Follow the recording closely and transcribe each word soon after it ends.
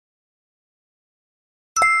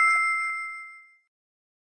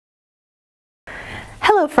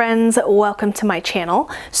friends, welcome to my channel.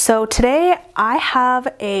 So today I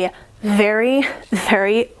have a very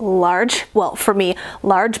large, well for me,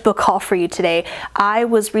 large book haul for you today. I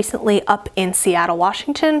was recently up in Seattle,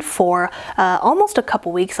 Washington for almost a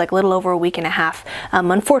couple weeks, like a little over a week and a half,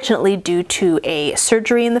 unfortunately due to a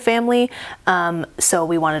surgery in the family, so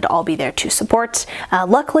we wanted to all be there to support.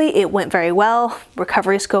 Luckily it went very well,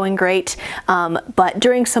 recovery is going great, but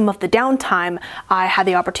during some of the downtime I had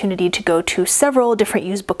the opportunity to go to several different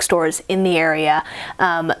used bookstores in the area.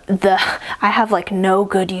 I have like no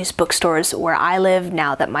good used bookstores where I live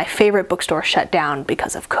now that my favorite bookstore shut down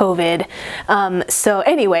because of COVID. So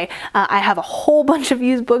anyway, I have a whole bunch of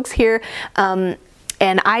used books here.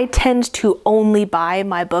 And I tend to only buy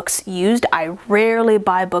my books used. I rarely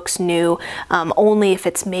buy books new, only if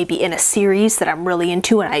it's maybe in a series that I'm really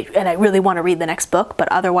into and I really want to read the next book.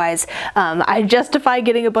 But otherwise, I justify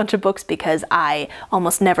getting a bunch of books because I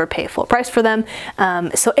almost never pay full price for them.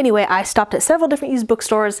 So anyway, I stopped at several different used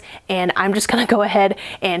bookstores, and I'm just gonna go ahead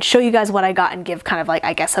and show you guys what I got and give kind of like,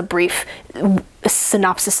 I guess, a brief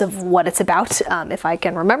synopsis of what it's about, if I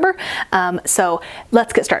can remember. So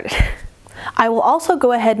let's get started. I will also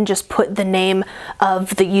go ahead and just put the name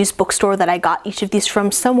of the used bookstore that I got each of these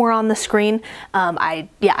from somewhere on the screen. I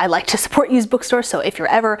like to support used bookstores, so if you're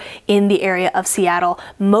ever in the area of Seattle,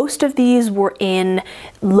 most of these were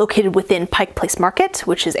located within Pike Place Market,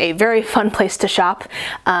 which is a very fun place to shop.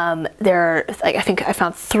 I think I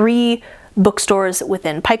found 3 bookstores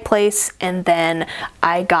within Pike Place, and then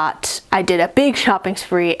I did a big shopping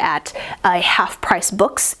spree at a Half Price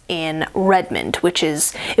Books in Redmond,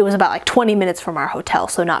 it was about like 20 minutes from our hotel,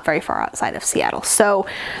 so not very far outside of Seattle. So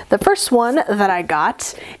the first one that I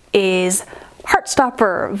got is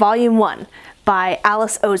Heartstopper Volume 1 by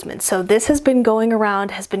Alice Oseman. So this has been going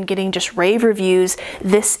around, has been getting just rave reviews.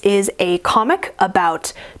 This is a comic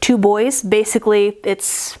about 2 boys. Basically,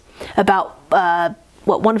 it's about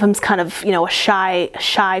one of them's kind of, you know, a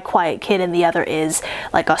shy, quiet kid, and the other is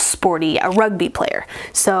like a rugby player.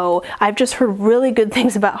 So I've just heard really good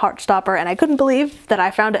things about Heartstopper, and I couldn't believe that I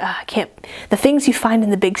found it. The things you find in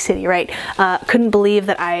the big city, right? Couldn't believe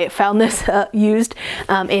that I found this used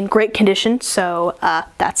in great condition. So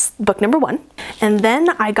that's book number 1. And then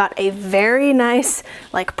I got a very nice,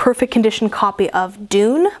 like perfect condition copy of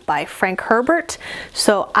Dune by Frank Herbert.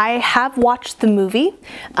 So I have watched the movie.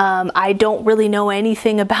 I don't really know anything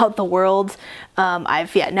about the world.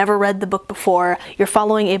 I've never read the book before. You're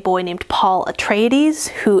following a boy named Paul Atreides,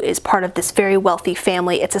 who is part of this very wealthy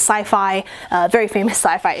family. It's a sci-fi, very famous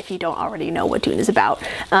sci-fi if you don't already know what Dune is about.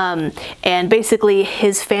 And basically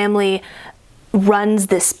his family runs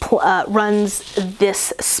this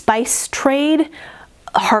spice trade,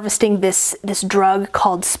 harvesting this drug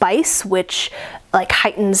called spice, which like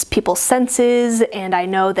heightens people's senses, and I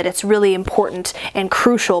know that it's really important and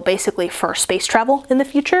crucial basically for space travel in the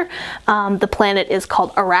future. The planet is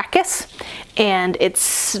called Arrakis, and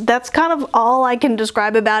that's kind of all I can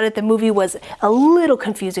describe about it. The movie was a little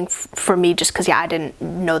confusing for me just because I didn't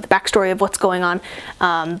know the backstory of what's going on,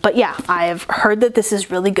 but yeah, I've heard that this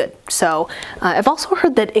is really good. So I've also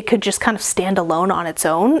heard that it could just kind of stand alone on its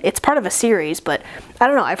own. It's part of a series, but I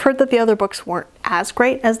don't know, I've heard that the other books weren't as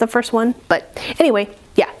great as the first one, but anyway,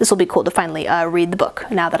 yeah, this will be cool to finally read the book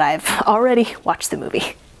now that I've already watched the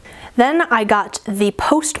movie. Then I got The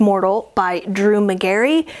Postmortal by Drew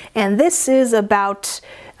McGarry, and this is about,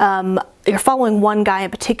 you're following one guy in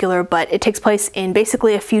particular, but it takes place in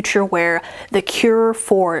basically a future where the cure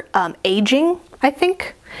for aging, I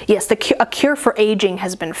think. Yes, a cure for aging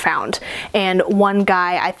has been found, and one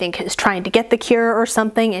guy, I think, is trying to get the cure or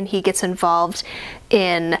something, and he gets involved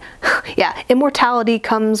in, immortality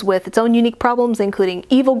comes with its own unique problems, including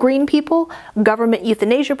evil green people, government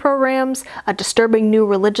euthanasia programs, a disturbing new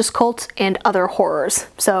religious cult, and other horrors.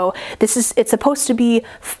 So it's supposed to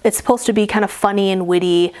be kind of funny and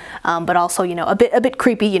witty, but also, you know, a bit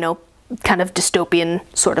creepy, you know, kind of dystopian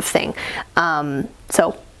sort of thing.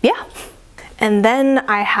 So yeah. And then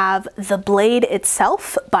I have The Blade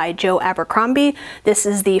Itself by Joe Abercrombie. This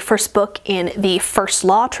is the first book in the First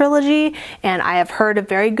Law trilogy, and I have heard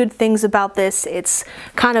very good things about this. It's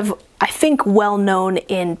kind of, I think, well known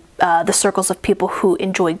in the circles of people who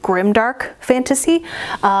enjoy grimdark fantasy.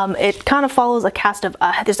 It kind of follows a cast of,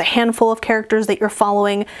 there's a handful of characters that you're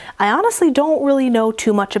following. I honestly don't really know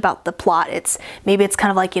too much about the plot. Maybe it's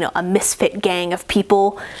kind of like, you know, a misfit gang of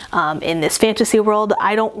people in this fantasy world.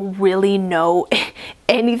 I don't really know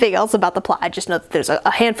anything else about the plot. I just know that there's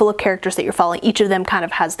a handful of characters that you're following. Each of them kind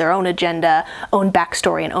of has their own agenda, own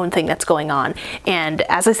backstory, and own thing that's going on. And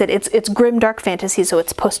as I said, it's grim, dark fantasy, so it's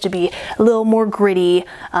supposed to be a little more gritty,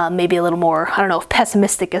 maybe a little more, I don't know if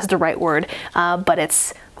pessimistic is the right word, but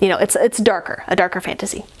it's, you know, it's darker, a darker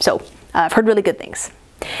fantasy. So I've heard really good things.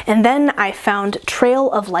 And then I found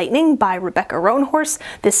Trail of Lightning by Rebecca Roanhorse.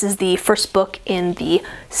 This is the first book in the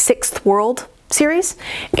Sixth World series,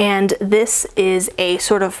 and this is a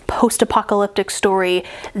sort of post-apocalyptic story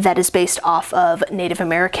that is based off of Native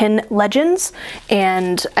American legends,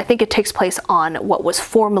 and I think it takes place on what was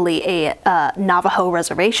formerly a Navajo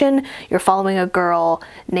reservation. You're following a girl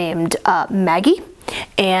named Maggie,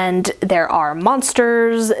 and there are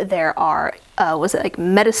monsters, there are was it like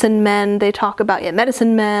medicine men they talk about? Yeah,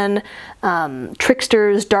 medicine men,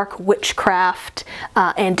 tricksters, dark witchcraft,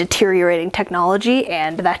 and deteriorating technology,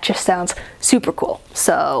 and that just sounds super cool.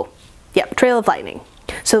 So, yep, Trail of Lightning.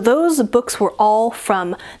 So those books were all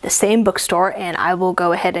from the same bookstore, and I will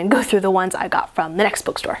go ahead and go through the ones I got from the next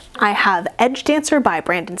bookstore. I have Edge Dancer by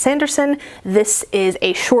Brandon Sanderson. This is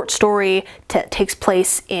a short story that takes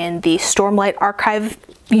place in the Stormlight Archive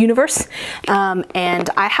universe, and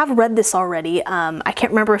I have read this already. I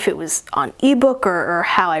can't remember if it was on ebook or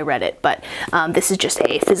how I read it, but this is just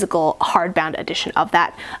a physical hardbound edition of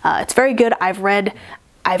that. It's very good. I've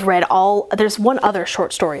read all, there's one other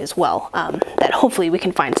short story as well that hopefully we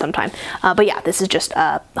can find sometime. But yeah, this is just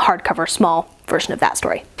a hardcover small version of that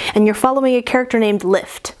story. And you're following a character named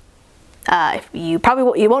Lift. You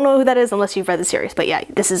won't know who that is unless you've read the series, but yeah,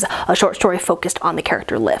 this is a short story focused on the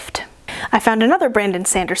character Lift. I found another Brandon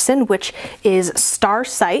Sanderson, which is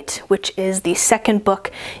Starsight, which is the second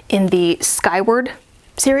book in the Skyward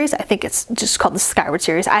series. I think it's just called the Skyward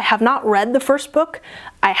series. I have not read the first book.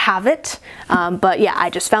 I have it, but yeah, I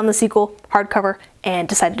just found the sequel, hardcover, and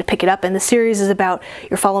decided to pick it up. And the series is about,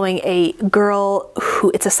 you're following a girl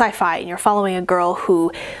who, it's a sci-fi, and you're following a girl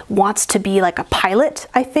who wants to be like a pilot,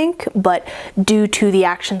 I think, but due to the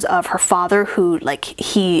actions of her father, who like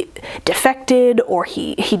he defected or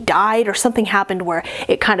he died or something happened where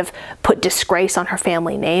it kind of put disgrace on her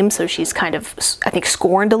family name. So she's kind of, I think,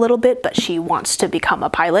 scorned a little bit, but she wants to become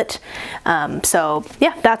a pilot. So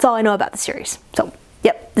yeah, that's all I know about the series. So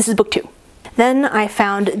yep, this is book 2. Then I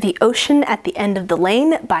found The Ocean at the End of the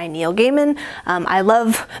Lane by Neil Gaiman. I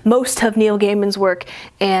love most of Neil Gaiman's work,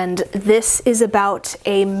 and this is about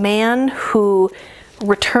a man who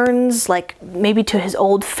returns like maybe to his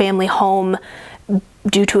old family home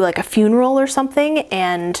due to like a funeral or something,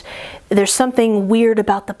 and there's something weird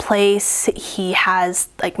about the place. He has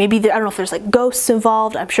like, maybe I don't know if there's like ghosts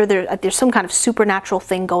involved. I'm sure there's some kind of supernatural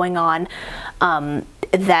thing going on.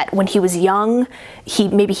 That when he was young,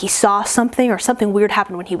 maybe he saw something or something weird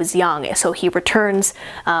happened when he was young. So he returns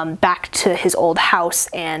back to his old house,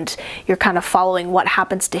 and you're kind of following what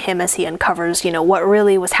happens to him as he uncovers, you know, what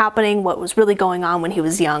really was happening, what was really going on when he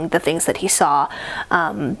was young, the things that he saw.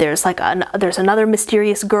 There's like there's another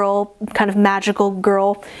mysterious girl, kind of magical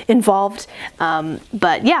girl involved.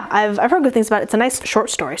 But yeah, I've heard good things about it. It's a nice short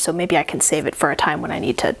story, so maybe I can save it for a time when I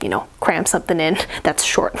need to, you know, cram something in that's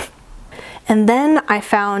short. And then I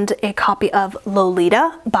found a copy of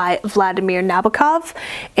Lolita by Vladimir Nabokov,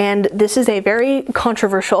 and this is a very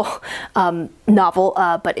controversial novel,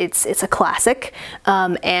 but it's a classic.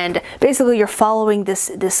 And basically you're following this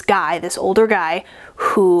older guy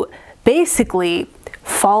who basically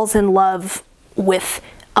falls in love with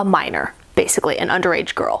a minor, basically an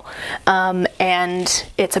underage girl. And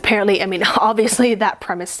it's apparently, I mean, obviously that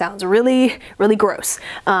premise sounds really, really gross.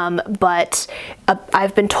 But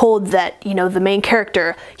I've been told that, you know, the main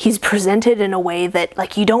character, he's presented in a way that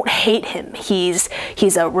like you don't hate him. He's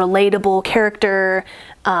a relatable character,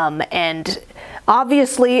 and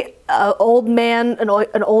obviously an old man,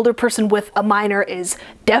 an older person with a minor is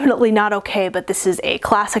definitely not okay, but this is a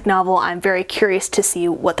classic novel. I'm very curious to see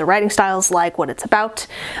what the writing style is like, what it's about,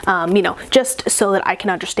 you know, just so that I can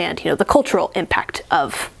understand, you know, the cultural impact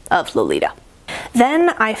of Lolita. Then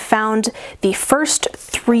I found the first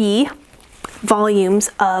 3 volumes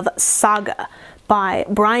of Saga by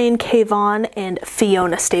Brian K. Vaughan and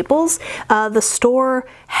Fiona Staples. The store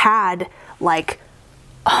had like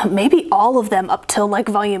maybe all of them up till like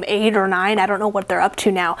volume 8 or 9. I don't know what they're up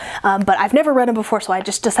to now, but I've never read them before, so I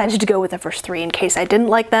just decided to go with the first 3 in case I didn't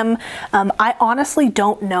like them. I honestly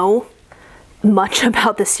don't know much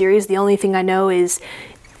about the series. The only thing I know is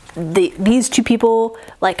these 2 people,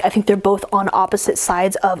 like I think they're both on opposite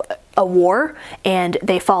sides of a war, and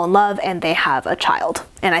they fall in love and they have a child,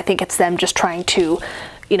 and I think it's them just trying to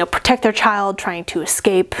you know, protect their child, trying to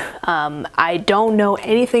escape. I don't know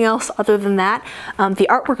anything else other than that. The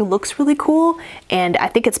artwork looks really cool, and I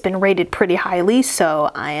think it's been rated pretty highly, so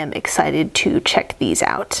I am excited to check these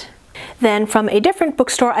out. Then from a different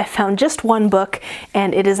bookstore, I found just one book,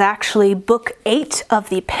 and it is actually book 8 of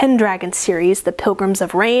the Pendragon series, The Pilgrims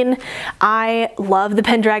of Rain. I love the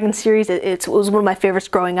Pendragon series. It was one of my favorites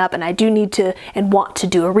growing up, and I do need to and want to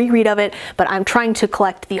do a reread of it, but I'm trying to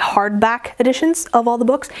collect the hardback editions of all the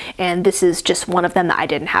books, and this is just one of them that I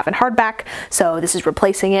didn't have in hardback, so this is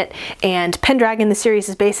replacing it. And Pendragon, the series,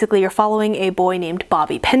 is basically you're following a boy named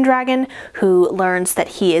Bobby Pendragon who learns that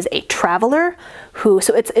he is a traveler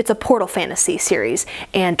so it's a portal fantasy series,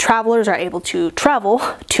 and travelers are able to travel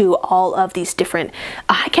to all of these different,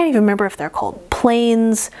 I can't even remember if they're called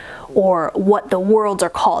planes or what the worlds are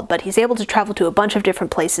called, but he's able to travel to a bunch of different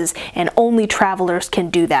places, and only travelers can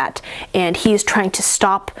do that. And he's trying to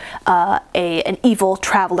stop an evil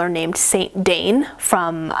traveler named Saint Dane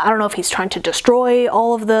from, I don't know if he's trying to destroy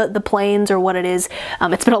all of the planes or what it is.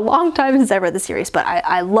 It's been a long time since I read the series, but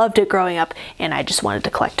I loved it growing up, and I just wanted to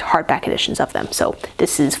collect hardback editions of them. So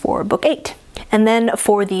this is for book 8. And then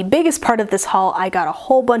for the biggest part of this haul, I got a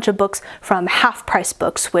whole bunch of books from Half Price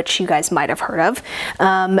Books, which you guys might have heard of.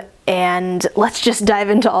 And let's just dive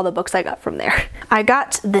into all the books I got from there. I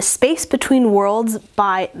got The Space Between Worlds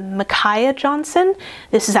by Micaiah Johnson.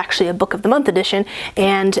 This is actually a Book of the Month edition,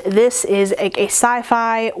 and this is a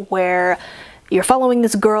sci-fi where you're following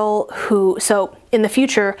this girl who, so in the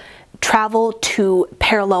future, travel to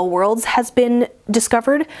parallel worlds has been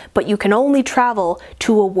discovered, but you can only travel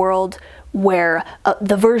to a world where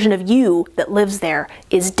the version of you that lives there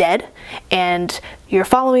is dead, and you're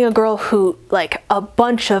following a girl who, like, a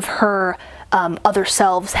bunch of her other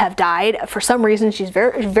selves have died. For some reason, she's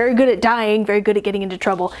very good at dying, very good at getting into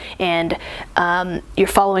trouble, and you're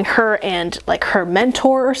following her and like her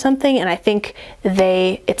mentor or something, and I think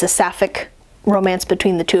it's a sapphic romance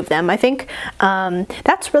between the two of them, I think.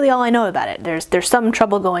 That's really all I know about it. There's some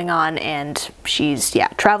trouble going on, and she's, yeah,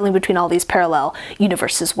 traveling between all these parallel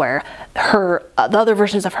universes where the other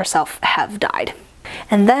versions of herself have died.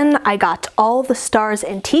 And then I got All the Stars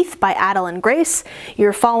and Teeth by Adeline Grace.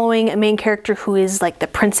 You're following a main character who is like the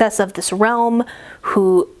princess of this realm,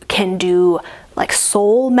 who can do like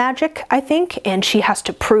soul magic, I think, and she has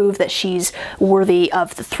to prove that she's worthy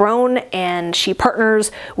of the throne, and she partners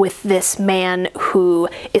with this man who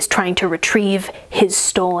is trying to retrieve his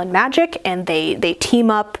stolen magic, and they team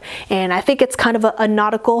up, and I think it's kind of a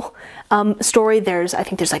nautical story. I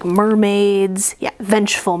think there's like mermaids, yeah,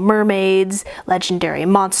 vengeful mermaids, legendary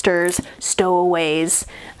monsters, stowaways,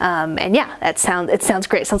 and yeah, it sounds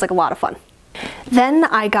great. It sounds like a lot of fun. Then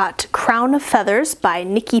I got Crown of Feathers by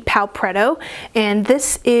Nikki Pau-Preto, and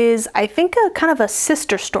this is, I think, a kind of a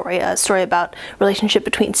sister story, a story about relationship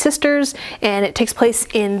between sisters, and it takes place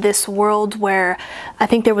in this world where I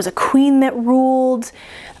think there was a queen that ruled.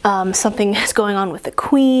 Something is going on with the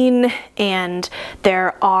queen, and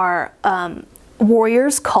there are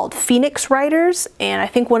warriors called Phoenix Riders, and I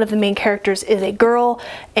think one of the main characters is a girl,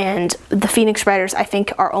 and the Phoenix Riders, I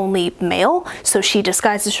think, are only male, so she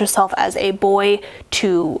disguises herself as a boy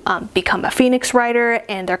to become a Phoenix Rider,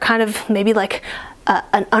 and they're kind of maybe like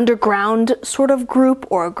an underground sort of group,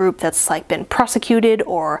 or a group that's like been prosecuted,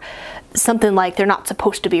 or something like they're not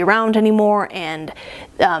supposed to be around anymore, and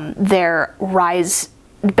their rise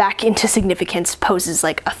back into significance poses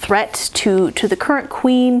like a threat to the current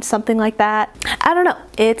queen, something like that. I don't know,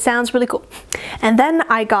 it sounds really cool. And then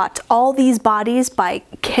I got All These Bodies by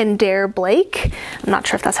Kendare Blake. I'm not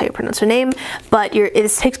sure if that's how you pronounce her name, but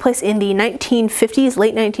it takes place in the 1950s,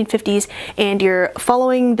 late 1950s, and you're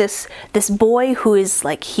following this boy who is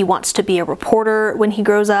like, he wants to be a reporter when he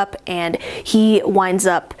grows up, and he winds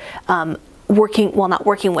up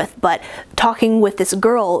talking with this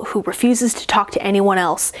girl who refuses to talk to anyone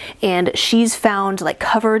else, and she's found like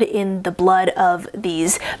covered in the blood of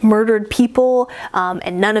these murdered people,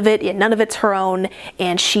 and none of it's her own,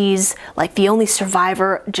 and she's like the only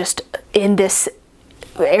survivor just in this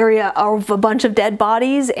area of a bunch of dead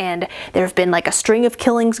bodies, and there have been like a string of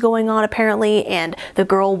killings going on apparently, and the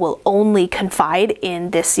girl will only confide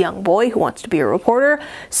in this young boy who wants to be a reporter,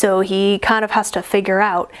 so he kind of has to figure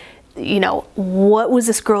out, you know, what was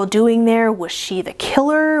this girl doing there? Was she the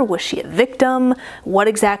killer? Was she a victim? What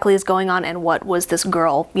exactly is going on, and what was this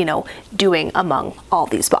girl, you know, doing among all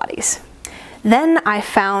these bodies? Then I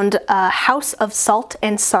found House of Salt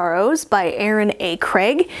and Sorrows by Aaron A.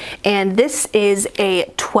 Craig, and this is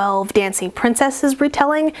a 12 Dancing Princesses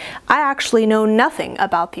retelling. I actually know nothing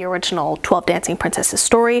about the original 12 Dancing Princesses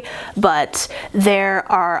story, but there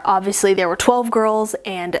were 12 girls,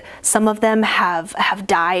 and some of them have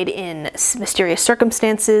died in mysterious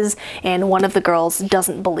circumstances, and one of the girls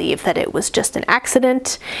doesn't believe that it was just an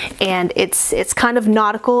accident, and it's kind of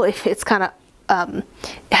nautical. It's kind of it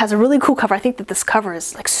has a really cool cover. I think that this cover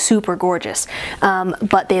is like super gorgeous.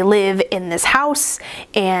 But they live in this house,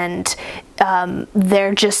 and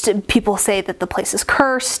people say that the place is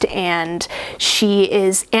cursed, and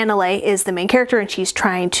Annalay is the main character, and she's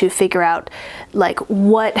trying to figure out like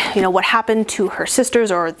what happened to her sisters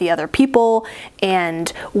or the other people, and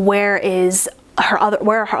where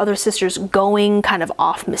are her other sisters going, kind of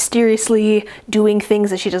off mysteriously, doing things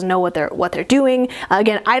that she doesn't know what they're doing.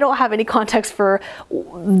 Again, I don't have any context for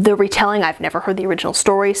the retelling. I've never heard the original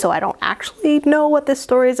story, so I don't actually know what this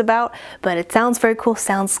story is about, but it sounds very cool,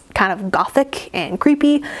 sounds kind of gothic and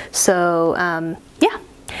creepy, so yeah.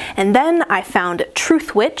 And then I found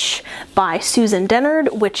Truth Witch by Susan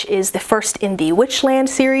Dennard, which is the first in the Witchland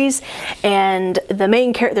series, and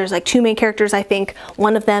there's like two main characters, I think.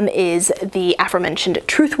 One of them is the aforementioned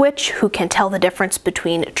Truth Witch, who can tell the difference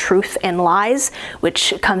between truth and lies,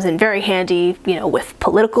 which comes in very handy, with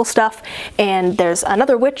political stuff. And there's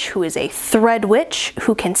another witch who is a thread witch,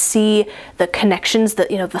 who can see the connections,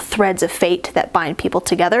 the threads of fate that bind people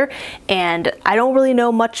together. And I don't really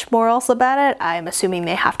know much more else about it. I'm assuming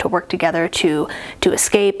they have to work together to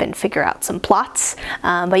escape and figure out some plots.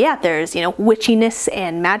 But yeah, there's witchiness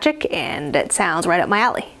and magic, and it sounds right up my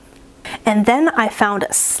alley. And then I found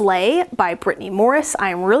Slay by Brittany Morris.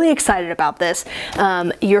 I'm really excited about this.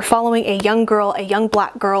 You're following a young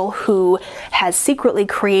black girl who has secretly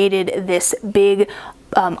created this big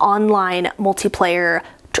online multiplayer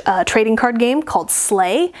trading card game called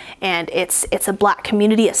Slay, and it's a black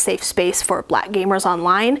community, a safe space for black gamers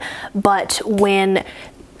online. But when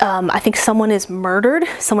I think someone is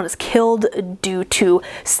killed due to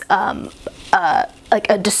like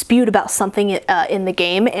a dispute about something in the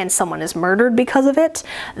game, and someone is murdered because of it.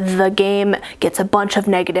 The game gets a bunch of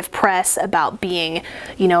negative press about being,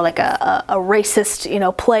 like a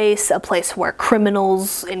racist, place, a place where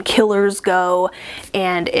criminals and killers go.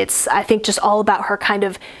 And it's, I think, just all about her kind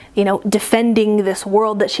of, defending this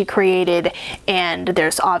world that she created. And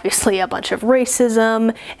there's obviously a bunch of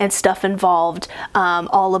racism and stuff involved,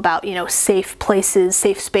 all about, safe places,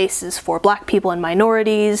 safe spaces for black people and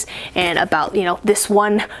minorities, and about, this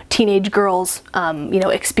one teenage girl's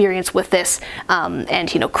experience with this,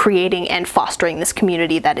 and creating and fostering this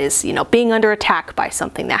community that is being under attack by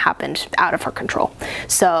something that happened out of her control.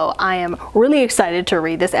 So I am really excited to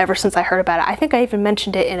read this ever since I heard about it. I think I even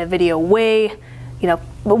mentioned it in a video way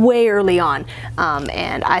early on,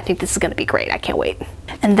 and I think this is going to be great. I can't wait.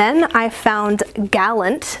 And then I found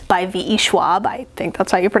Gallant by V.E. Schwab. I think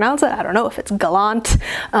that's how you pronounce it. I don't know if it's Gallant.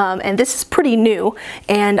 And this is pretty new,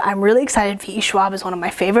 and I'm really excited. V.E. Schwab is one of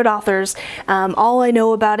my favorite authors. All I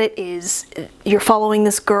know about it is you're following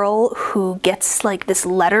this girl who gets like this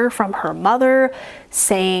letter from her mother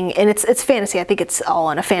saying, and it's fantasy, I think it's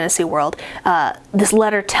all in a fantasy world, this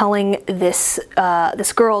letter telling this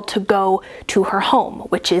girl to go to her home,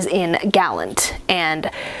 which is in Gallant.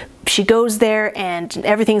 And she goes there, and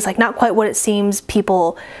everything's like not quite what it seems.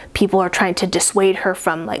 People are trying to dissuade her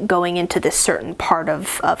from like going into this certain part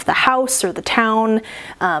of the house or the town.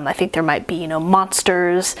 I think there might be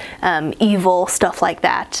monsters, evil, stuff like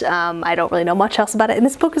that. I don't really know much else about it, and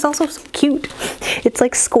this book is also so cute. It's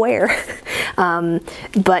like square.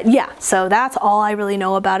 But yeah, so that's all I really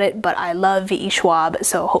know about it, but I love V.E. Schwab,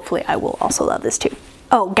 so hopefully I will also love this too.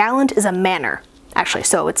 Oh, Gallant is a manor, actually,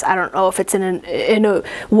 so it's, I don't know if it's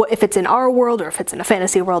if it's in our world or if it's in a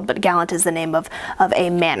fantasy world, but Gallant is the name of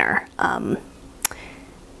a manor.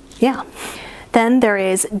 Yeah. Then there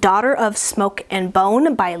is Daughter of Smoke and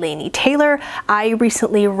Bone by Laini Taylor. I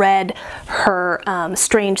recently read her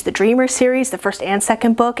Strange the Dreamer series, the first and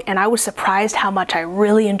second book, and I was surprised how much I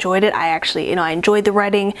really enjoyed it. I actually, I enjoyed the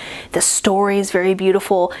writing. The story is very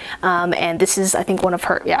beautiful, and this is, I think, one of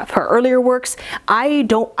her, her earlier works. I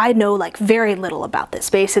know like very little about this.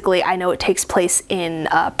 Basically, I know it takes place in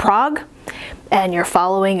Prague, and you're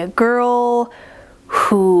following a girl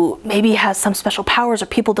who maybe has some special powers, or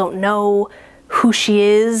people don't know who she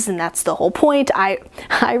is, and that's the whole point. I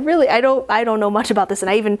don't know much about this,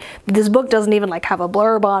 and this book doesn't even like have a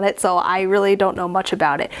blurb on it, so I really don't know much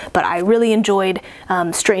about it. But I really enjoyed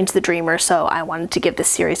Strange the Dreamer, so I wanted to give this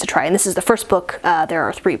series a try. And this is the first book. There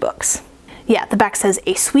are 3 books. Yeah, the back says,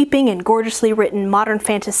 a sweeping and gorgeously written modern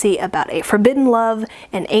fantasy about a forbidden love,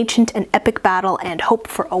 an ancient and epic battle, and hope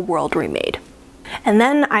for a world remade. And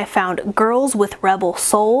then I found Girls with Rebel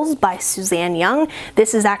Souls by Suzanne Young.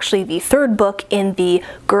 This is actually the third book in the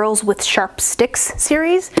Girls with Sharp Sticks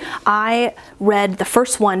series. I read the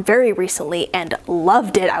first one very recently and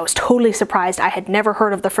loved it. I was totally surprised. I had never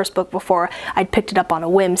heard of the first book before. I'd picked it up on a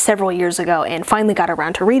whim several years ago and finally got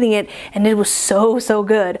around to reading it, and it was so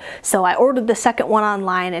good. So I ordered the second one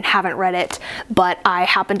online and haven't read it, but I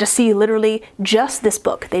happened to see literally just this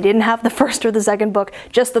book. They didn't have the first or the second book,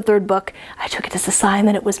 just the third book. I took it as a sign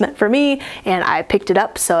that it was meant for me, and I picked it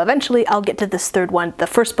up, so eventually I'll get to this third one. The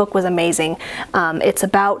first book was amazing. It's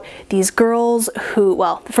about these girls who,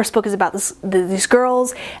 well, the first book is about these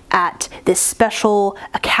girls at this special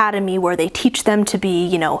academy where they teach them to be,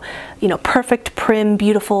 you know, perfect, prim,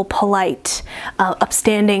 beautiful, polite,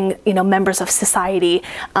 upstanding, members of society.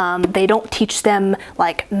 They don't teach them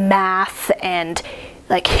like math and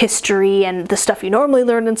like history and the stuff you normally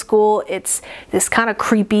learn in school. It's this kind of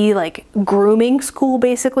creepy, like, grooming school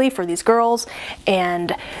basically for these girls,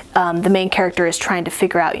 and the main character is trying to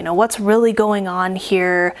figure out, what's really going on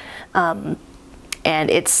here, and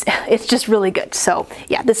it's just really good. So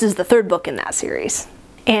yeah, this is the third book in that series.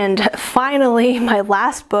 And finally, my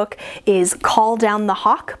last book is Call Down the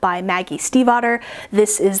Hawk by Maggie Stiefvater.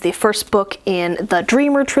 This is the first book in the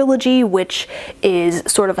Dreamer trilogy, which is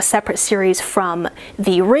sort of a separate series from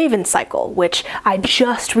the Raven Cycle, which I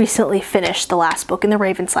just recently finished the last book in the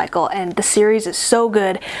Raven Cycle, and the series is so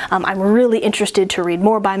good. I'm really interested to read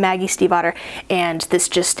more by Maggie Stiefvater, and this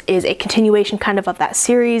just is a continuation kind of that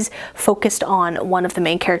series, focused on one of the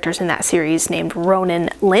main characters in that series named Ronan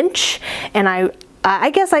Lynch. And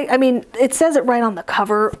I guess, I mean, it says it right on the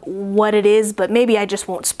cover what it is, but maybe I just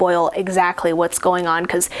won't spoil exactly what's going on,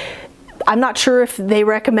 because I'm not sure if they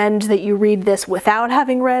recommend that you read this without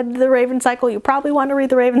having read the Raven Cycle. You probably want to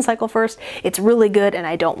read the Raven Cycle first. It's really good, and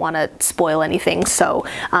I don't want to spoil anything. So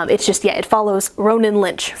it's just, yeah, it follows Ronan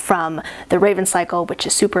Lynch from the Raven Cycle, which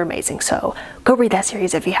is super amazing. So go read that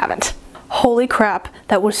series if you haven't. Holy crap,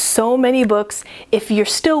 that was so many books. If you're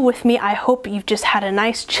still with me, I hope you've just had a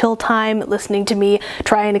nice chill time listening to me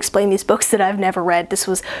try and explain these books that I've never read. This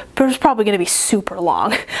was probably going to be super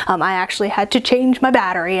long. I actually had to change my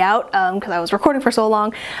battery out because I was recording for so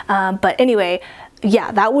long. But anyway,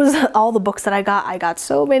 yeah, that was all the books that I got. I got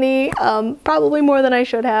so many, probably more than I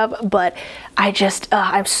should have, but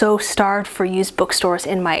I'm so starved for used bookstores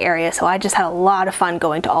in my area, so I just had a lot of fun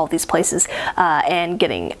going to all these places and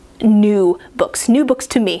getting new books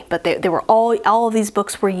to me, but they were all of these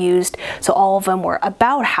books were used, so all of them were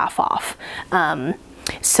about half off.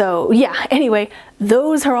 So yeah, anyway,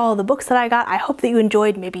 those are all the books that I got. I hope that you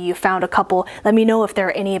enjoyed. Maybe you found a couple. Let me know if there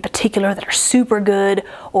are any in particular that are super good,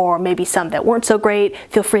 or maybe some that weren't so great.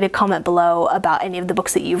 Feel free to comment below about any of the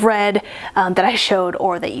books that you've read that I showed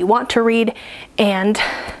or that you want to read, and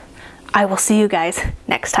I will see you guys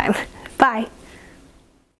next time. Bye!